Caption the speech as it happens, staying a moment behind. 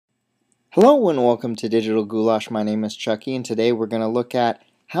Hello and welcome to Digital Goulash. My name is Chucky, and today we're going to look at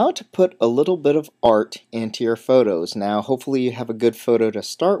how to put a little bit of art into your photos. Now, hopefully you have a good photo to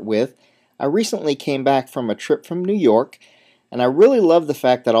start with. I recently came back from a trip from New York, and I really love the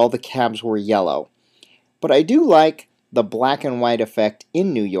fact that all the cabs were yellow. But I do like the black and white effect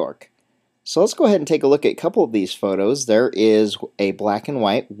in New York. So let's go ahead and take a look at a couple of these photos. There is a black and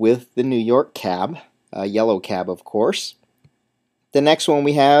white with the New York cab, a yellow cab of course. The next one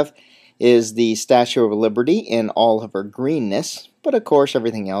we have is the Statue of Liberty in all of her greenness, but of course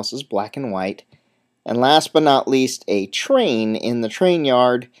everything else is black and white. And last but not least, a train in the train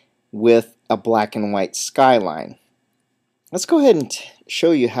yard with a black and white skyline. Let's go ahead and show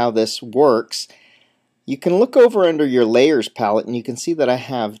you how this works. You can look over under your layers palette and you can see that I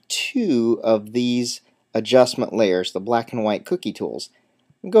have two of these adjustment layers, the black and white cookie tools.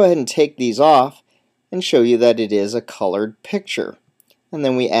 I'll go ahead and take these off and show you that it is a colored picture. And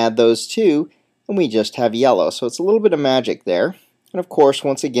then we add those two and we just have yellow. So it's a little bit of magic there. And of course,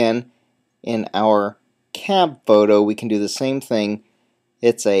 once again, in our cab photo we can do the same thing.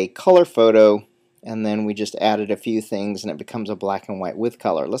 It's a color photo and then we just added a few things and it becomes a black and white with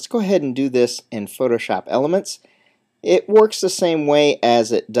color. Let's go ahead and do this in Photoshop Elements. It works the same way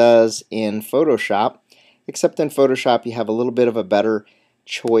as it does in Photoshop, except in Photoshop you have a little bit of a better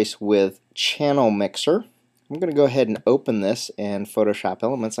choice with Channel Mixer. I'm going to go ahead and open this in Photoshop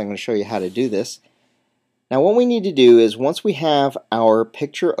Elements. I'm going to show you how to do this. Now what we need to do is once we have our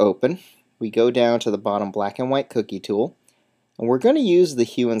picture open, we go down to the bottom black and white cookie tool and we're going to use the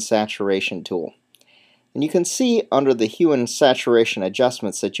Hue and Saturation tool. And you can see under the Hue and Saturation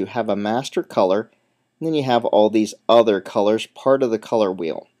adjustments that you have a master color and then you have all these other colors, part of the color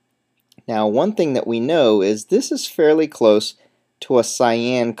wheel. Now one thing that we know is this is fairly close to a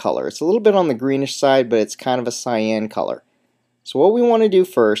cyan color. It's a little bit on the greenish side, but it's kind of a cyan color. So what we want to do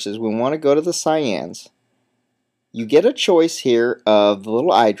first is we want to go to the cyans. You get a choice here of the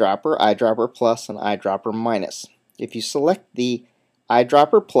little eyedropper plus, and eyedropper minus. If you select the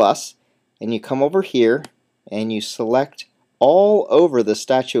eyedropper plus and you come over here and you select all over the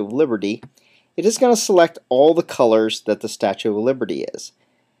Statue of Liberty, it is going to select all the colors that the Statue of Liberty is.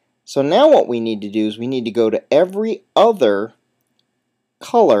 So now what we need to do is we need to go to every other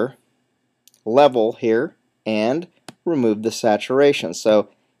color level here and remove the saturation. So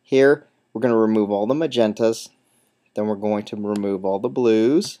here we're going to remove all the magentas, then we're going to remove all the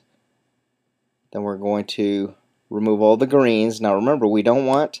blues, then we're going to remove all the greens. Now remember, we don't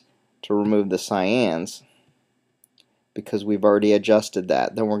want to remove the cyans because we've already adjusted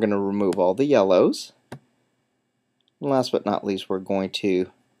that. Then we're going to remove all the yellows, and last but not least we're going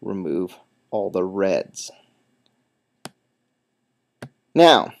to remove all the reds.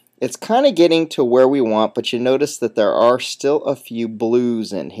 Now, it's kind of getting to where we want, but you notice that there are still a few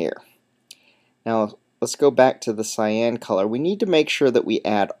blues in here. Now, let's go back to the cyan color. We need to make sure that we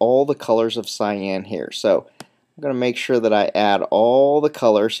add all the colors of cyan here. So, I'm going to make sure that I add all the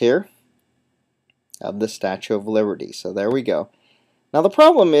colors here of the Statue of Liberty. So, there we go. Now, the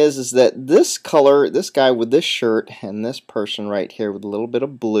problem is that this color, this guy with this shirt, and this person right here with a little bit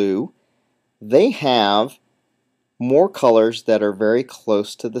of blue, they have more colors that are very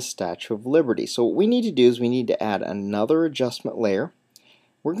close to the Statue of Liberty. So what we need to do is we need to add another adjustment layer.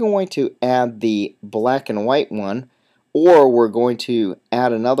 We're going to add the black and white one, or we're going to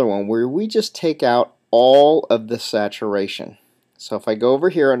add another one where we just take out all of the saturation. So if I go over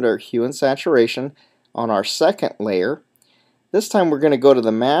here under Hue and Saturation on our second layer, this time we're going to go to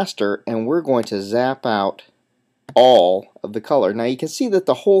the master and we're going to zap out all of the color. Now you can see that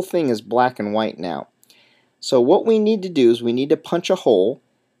the whole thing is black and white now. So what we need to do is we need to punch a hole,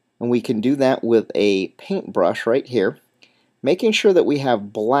 and we can do that with a paintbrush right here, making sure that we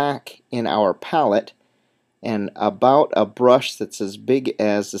have black in our palette, and about a brush that's as big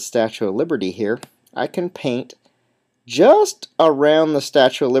as the Statue of Liberty here, I can paint just around the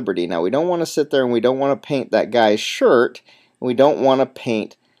Statue of Liberty. Now we don't want to sit there and we don't want to paint that guy's shirt, and we don't want to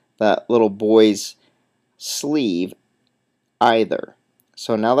paint that little boy's sleeve either.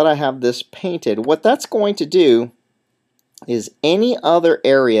 So now that I have this painted, what that's going to do is any other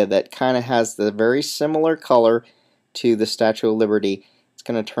area that kind of has the very similar color to the Statue of Liberty, it's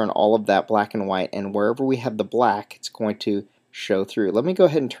going to turn all of that black and white, and wherever we have the black, it's going to show through. Let me go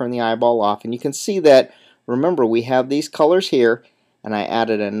ahead and turn the eyeball off, and you can see that, remember, we have these colors here, and I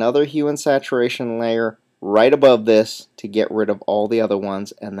added another Hue and Saturation layer right above this to get rid of all the other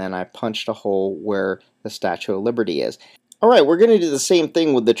ones, and then I punched a hole where the Statue of Liberty is. Alright, we're going to do the same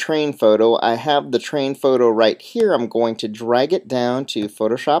thing with the train photo. I have the train photo right here. I'm going to drag it down to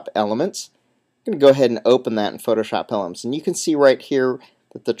Photoshop Elements. I'm going to go ahead and open that in Photoshop Elements. And you can see right here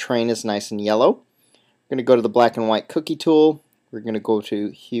that the train is nice and yellow. We're going to go to the black and white cookie tool. We're going to go to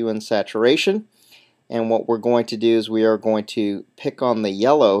hue and saturation. And what we're going to do is we are going to pick on the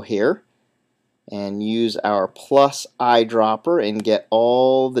yellow here and use our plus eyedropper and get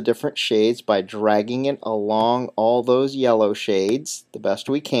all the different shades by dragging it along all those yellow shades the best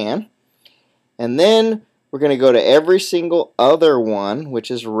we can. And then we're going to go to every single other one, which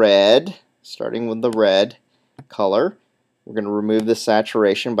is red, starting with the red color. We're going to remove the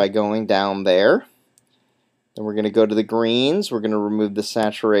saturation by going down there. Then we're going to go to the greens. We're going to remove the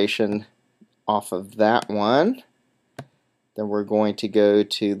saturation off of that one. Then we're going to go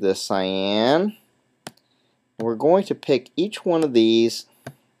to the cyan. We're going to pick each one of these,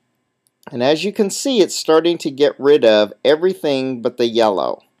 and as you can see, it's starting to get rid of everything but the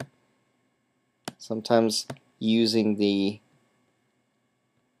yellow. Sometimes using the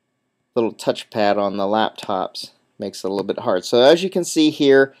little touchpad on the laptops makes it a little bit hard. So as you can see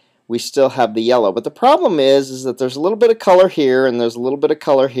here, we still have the yellow, but the problem is that there's a little bit of color here and there's a little bit of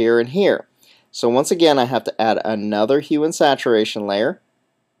color here and here. So once again, I have to add another hue and saturation layer,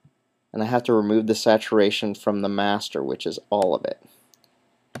 and I have to remove the saturation from the master, which is all of it.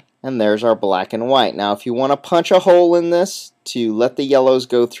 And there's our black and white. Now if you want to punch a hole in this to let the yellows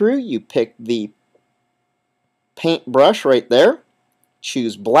go through, you pick the paint brush right there,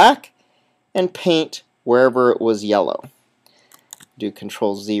 choose black, and paint wherever it was yellow. Do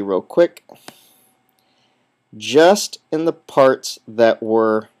Control Z real quick. Just in the parts that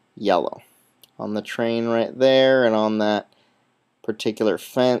were yellow. On the train right there and on that particular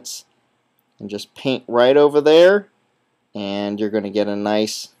fence. And just paint right over there, and you're going to get a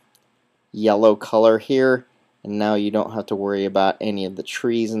nice yellow color here. And now you don't have to worry about any of the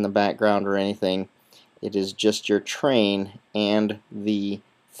trees in the background or anything. It is just your train and the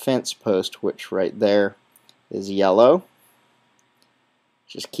fence post, which right there is yellow.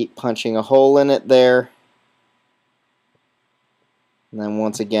 Just keep punching a hole in it there. And then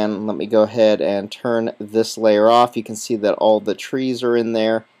once again, let me go ahead and turn this layer off. You can see that all the trees are in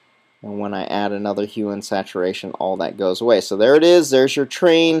there. And when I add another hue and saturation, all that goes away. So there it is. There's your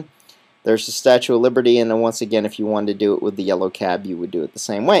train. There's the Statue of Liberty. And then once again, if you wanted to do it with the yellow cab, you would do it the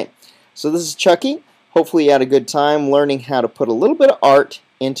same way. So this is Chucky. Hopefully you had a good time learning how to put a little bit of art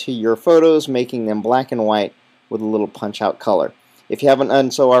into your photos, making them black and white with a little punch-out color. If you haven't done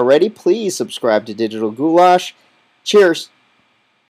so already, please subscribe to Digital Goulash. Cheers!